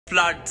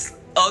floods,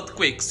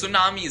 earthquakes,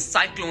 tsunamis,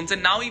 cyclones,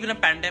 and now even a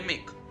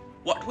pandemic.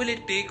 What will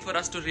it take for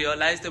us to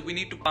realize that we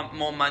need to pump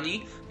more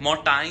money, more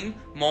time,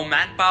 more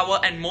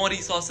manpower, and more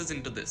resources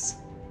into this?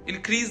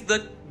 Increase the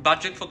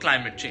budget for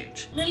climate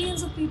change.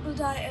 Millions of people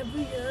die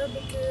every year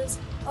because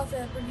of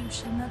air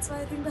pollution. That's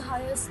why I think the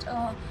highest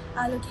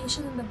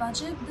allocation in the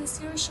budget this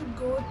year should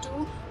go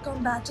to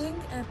combating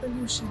air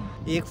pollution.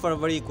 1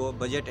 फरवरी को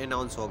budget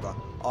announce होगा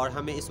और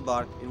हमें इस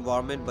बार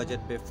environment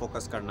budget पे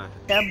focus करना है.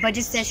 The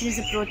budget session is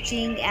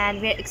approaching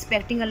and we are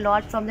expecting a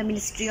lot from the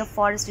Ministry of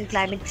Forest and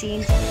Climate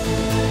Change.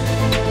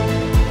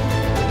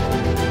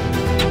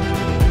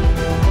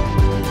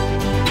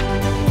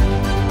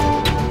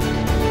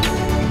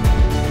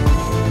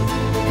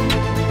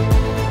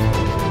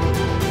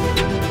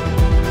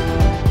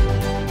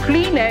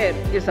 Clean air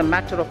is a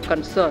matter of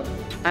concern.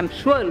 I'm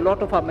sure a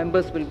lot of our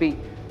members will be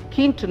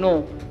keen to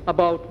know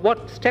about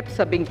what steps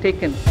are being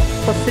taken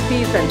for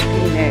cities and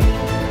clean air.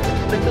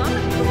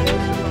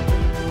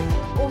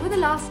 Over the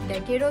last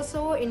decade or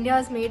so, India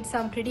has made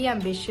some pretty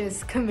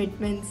ambitious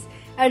commitments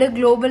at a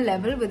global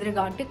level with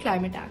regard to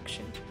climate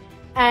action.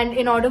 And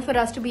in order for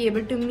us to be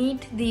able to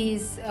meet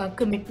these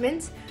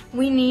commitments,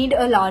 we need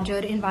a larger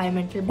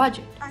environmental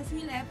budget. I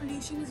feel air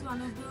pollution is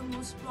one of the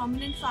most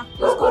prominent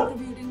factors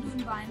contributing to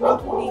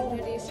environmental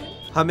degradation.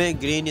 हमें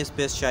green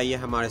space चाहिए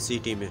हमारे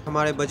city में.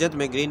 हमारे budget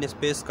में green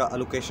space का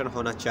allocation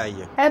होना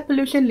चाहिए. Air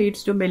pollution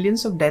leads to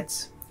millions of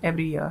deaths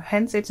every year.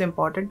 Hence, it's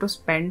important to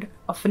spend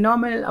a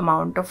phenomenal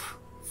amount of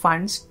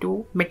funds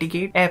to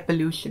mitigate air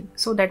pollution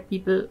so that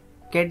people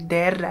get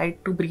their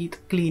right to breathe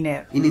clean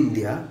air. In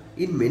India,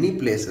 in many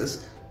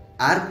places,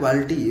 air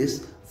quality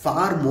is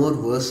far more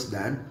worse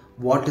than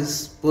what is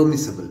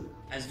permissible.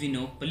 As we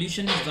know,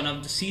 pollution is one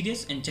of the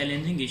serious and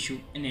challenging issue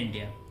in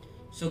India.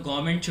 So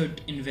government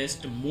should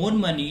invest more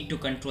money to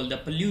control the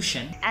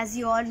pollution. As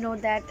you all know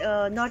that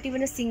not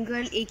even a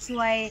single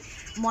AQI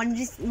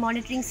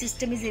monitoring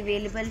system is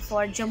available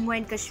for Jammu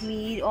and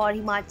Kashmir or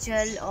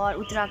Himachal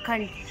or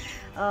Uttarakhand.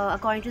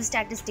 According to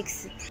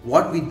statistics.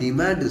 What we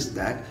demand is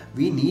that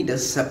we need a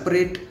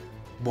separate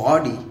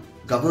body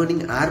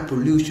governing air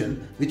pollution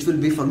which will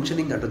be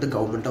functioning under the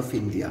government of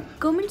India.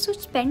 Government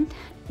should spend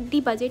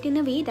the budget in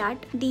a way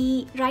that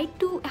the right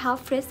to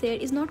have fresh air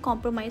is not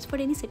compromised for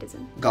any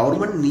citizen.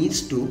 Government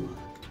needs to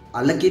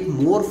allocate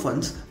more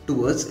funds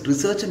towards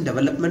research and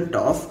development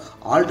of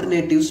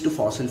alternatives to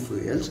fossil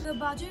fuels. The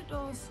budget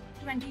of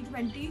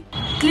 2020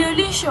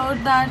 clearly showed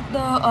that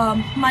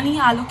the money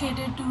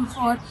allocated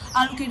for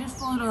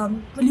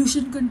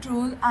pollution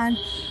control and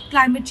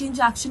climate change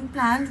action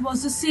plans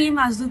was the same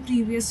as the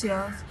previous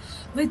years,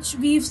 which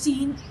we've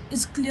seen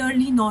is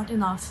clearly not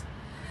enough.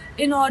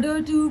 In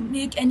order to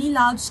make any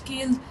large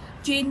scale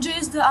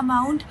changes, the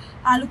amount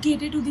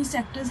allocated to these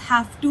sectors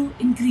have to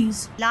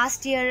increase.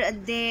 Last year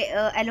they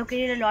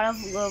allocated a lot of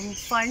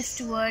funds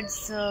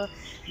towards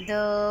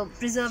the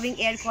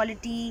preserving air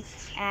quality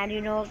and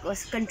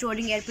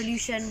controlling air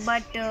pollution,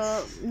 but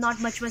not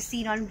much was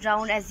seen on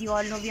ground. As you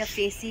all know, we are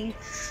facing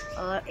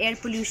air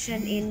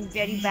pollution in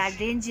very bad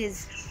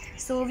ranges.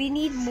 So we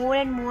need more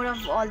and more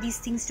of all these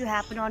things to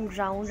happen on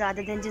ground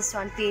rather than just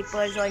on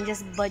papers or in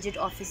just budget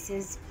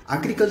offices.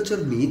 Agriculture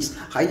needs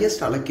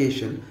highest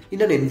allocation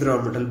in an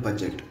environmental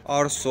budget.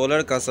 और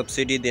solar का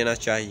subsidy देना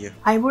चाहिए.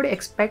 I would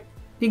expect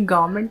the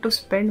government to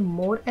spend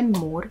more and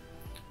more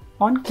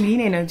on clean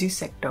energy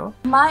sector.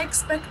 My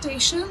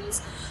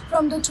expectations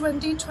from the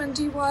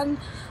 2021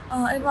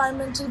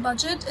 environmental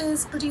budget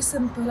is pretty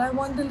simple. I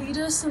want the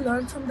leaders to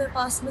learn from their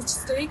past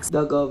mistakes.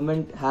 The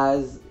government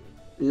has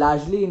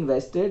largely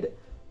invested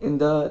in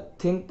the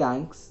think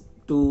tanks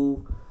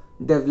to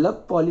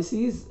develop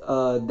policies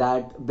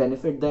that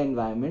benefit the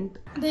environment.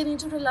 They need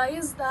to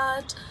realize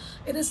that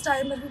it is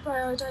time that we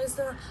prioritize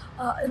the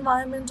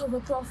environment over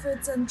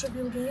profits and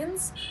trivial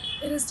gains.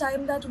 It is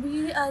time that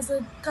we as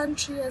a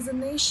country, as a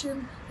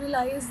nation,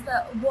 realize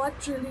that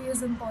what really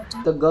is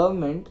important. The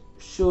government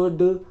should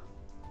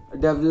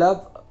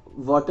develop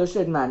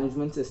watershed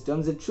management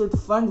systems. It should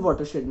fund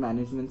watershed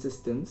management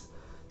systems,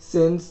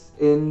 since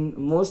in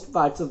most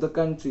parts of the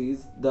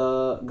countries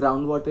the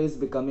groundwater is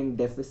becoming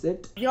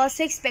deficit. We are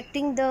also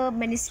expecting the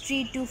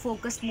ministry to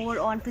focus more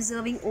on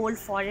preserving old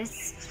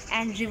forests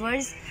and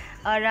rivers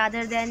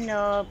rather than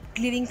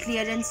giving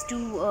clearance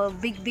to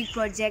big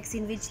projects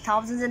in which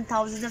thousands and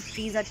thousands of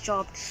trees are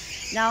chopped.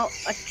 Now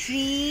a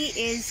tree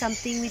is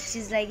something which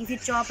is like, if you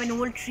chop an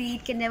old tree,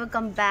 it can never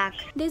come back.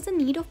 There's a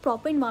need of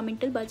proper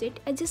environmental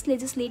budget, and just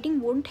legislating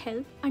won't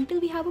help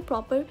until we have a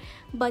proper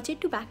budget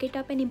to back it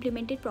up and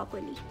implement it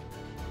properly.